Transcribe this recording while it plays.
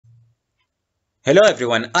Hello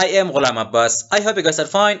everyone, I am Ghulam Abbas. I hope you guys are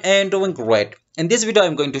fine and doing great. In this video,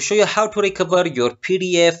 I'm going to show you how to recover your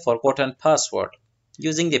PDF forgotten password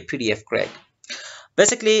using the PDF crack.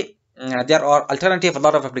 Basically, there are alternative a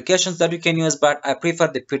lot of applications that you can use, but I prefer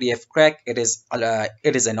the PDF crack. It is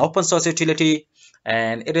an open source utility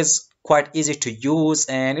and it is quite easy to use,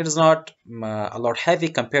 and it is not a lot heavy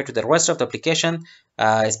compared to the rest of the application,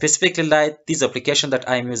 specifically like this application that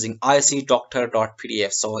I am using,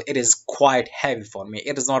 icdoctor.pdf. So it is quite heavy for me.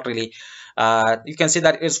 It is not really you can see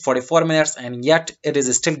that it's 44 minutes and yet it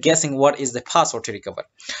is still guessing what is the password to recover.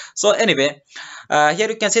 So anyway, here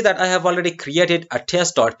you can see that I have already created a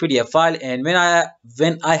test.pdf file, and when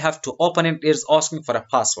I have to open it, it is asking for a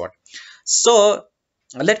password. So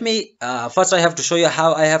let me first I have to show you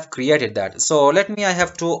how I have created that. So I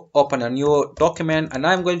have to open a new document, and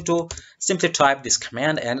I'm going to simply type this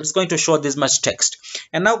command, and it's going to show this much text.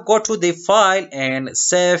 And now go to the file and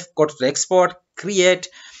save, go to the export, create,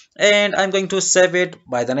 and I'm going to save it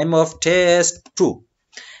by the name of test2,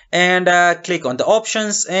 and click on the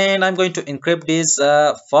options, and I'm going to encrypt this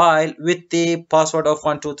file with the password of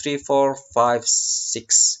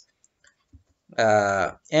 123456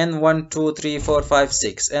 and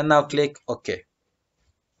 123456, and now click OK.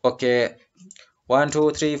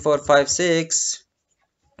 123456,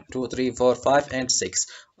 2345 and 6.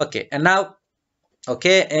 Okay, and now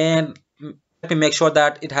and let me make sure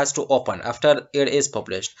that it has to open after it is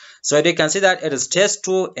published. So you can see that it is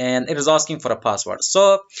test2 and it is asking for a password.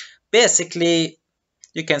 So basically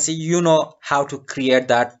you can see how to create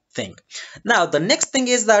that thing. Now the next thing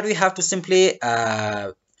is that we have to simply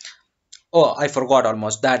oh, I forgot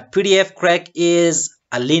almost that PDF crack is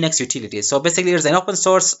a Linux utility. So basically it's an open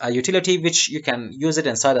source utility which you can use it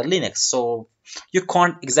inside a Linux, so you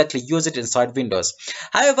can't exactly use it inside Windows.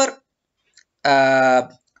 However, Kali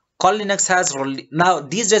Linux has now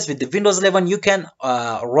these days with the Windows 11 you can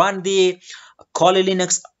run the Kali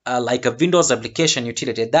Linux like a Windows application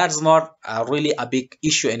utility. That's not really a big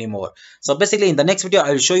issue anymore. So basically in the next video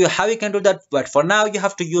I will show you how you can do that, but for now you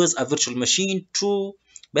have to use a virtual machine to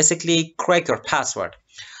basically crack your password.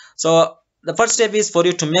 So the first step is for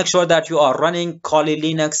you to make sure that you are running Kali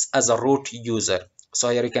Linux as a root user. So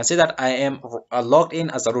here you can see that I am logged in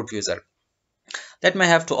as a root user. Let me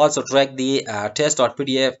have to also drag the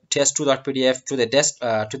test2.pdf to the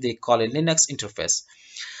to the Kali Linux interface.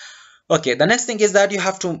 Okay, the next thing is that you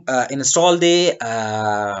have to install the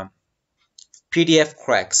PDF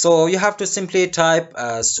crack. So you have to simply type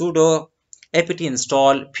sudo apt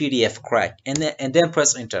install pdf crack and then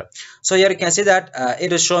press enter. So here you can see that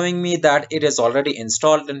it is showing me that it is already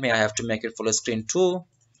installed. Let me I have to make it full screen too.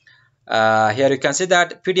 Here you can see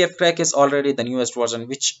that PDF crack is already the newest version,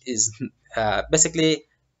 which is basically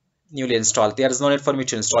newly installed. There is no need for me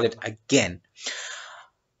to install it again.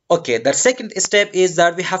 Okay, the second step is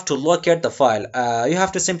that we have to locate the file. You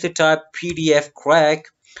have to simply type pdf crack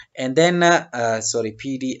and then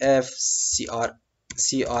pdf crack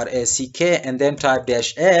and then type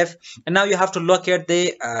 -f, and now you have to locate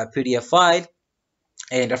the PDF file,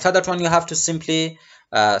 and after that one you have to simply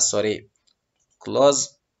close.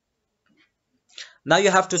 Now you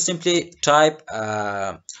have to simply type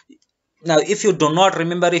now if you do not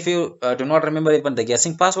remember even the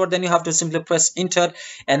guessing password, then you have to simply press enter,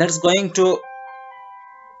 and it is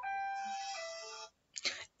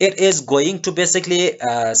going to basically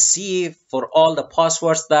see for all the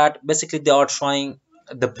passwords that basically they are trying.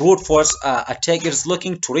 The brute force attack is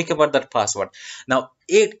looking to recover that password. Now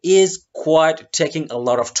it is quite taking a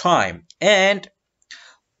lot of time, and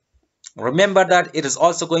remember that it is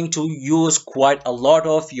also going to use quite a lot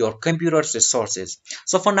of your computer's resources.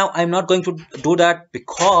 So for now I'm not going to do that,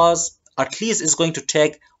 because at least it's going to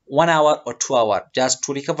take 1 hour or 2 hours just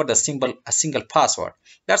to recover a single password.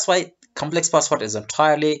 That's why complex password is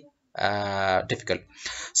entirely difficult.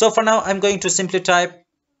 So for now I'm going to simply type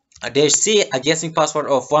 -c, a guessing password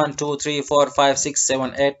of 1 2 3 4 5 6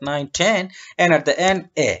 7 8 9 10, and at the end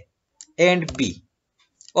A and B,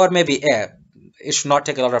 or maybe A. It should not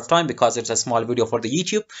take a lot of time because it's a small video for the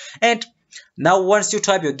YouTube. And now once you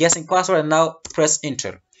type your guessing password, and now press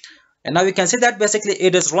enter, and now you can see that basically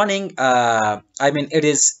it is running it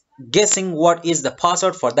is guessing what is the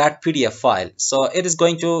password for that PDF file. So it is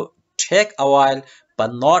going to take a while, but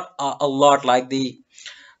not a lot like the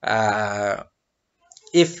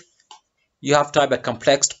if you have typed a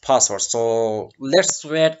complex password. So let's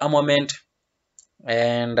wait a moment,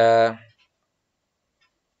 and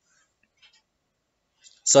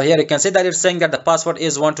so here you can see that it's saying that the password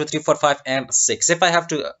is 1 2 3 4 5 and 6. If I have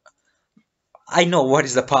to, I know what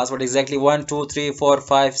is the password exactly, 1 2 3 4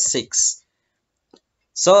 5 6.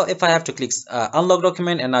 So if I have to click unlock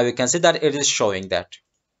document, and now you can see that it is showing that.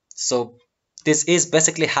 So this is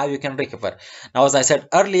basically how you can recover. Now, as I said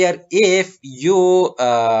earlier, if you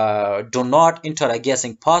do not enter a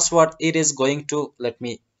guessing password, it is going to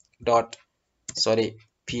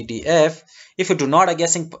PDF. If you do not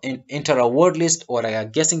enter a word list or a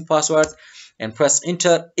guessing password and press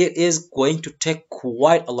enter, it is going to take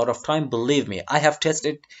quite a lot of time. Believe me, I have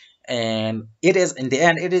tested, and it is, in the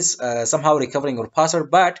end, it is somehow recovering your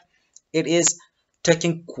password, but it is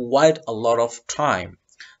taking quite a lot of time.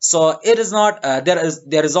 So it is not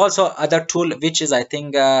there is also other tool, which is, I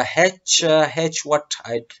think, H what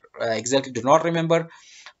I exactly do not remember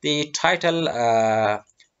the title.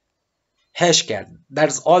 Hashcat.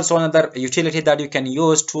 That's also another utility that you can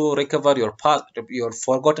use to recover your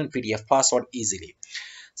forgotten PDF password easily.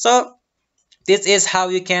 So this is how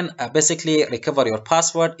you can basically recover your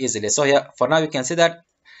password easily. So here, for now, you can see that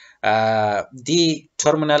the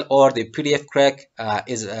terminal or the PDF crack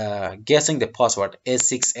is guessing the password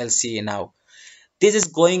A6LC now. This is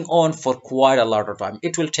going on for quite a lot of time.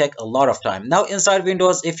 It will take a lot of time. Now, inside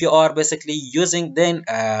Windows, if you are basically using then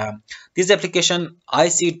this application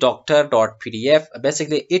icdoctor.pdf,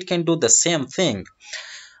 basically it can do the same thing,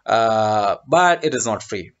 but it is not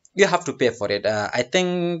free. You have to pay for it. I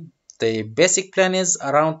think the basic plan is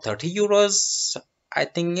around 30 euros. I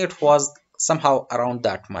think it was somehow around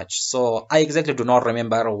that much, so I exactly do not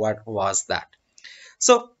remember what was that.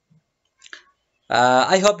 So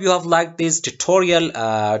I hope you have liked this tutorial.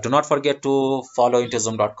 Do not forget to follow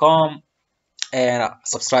intozoom.com and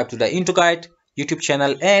subscribe to the IntoGuide YouTube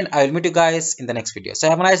channel, and I will meet you guys in the next video. So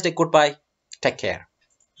have a nice day. Goodbye. Take care.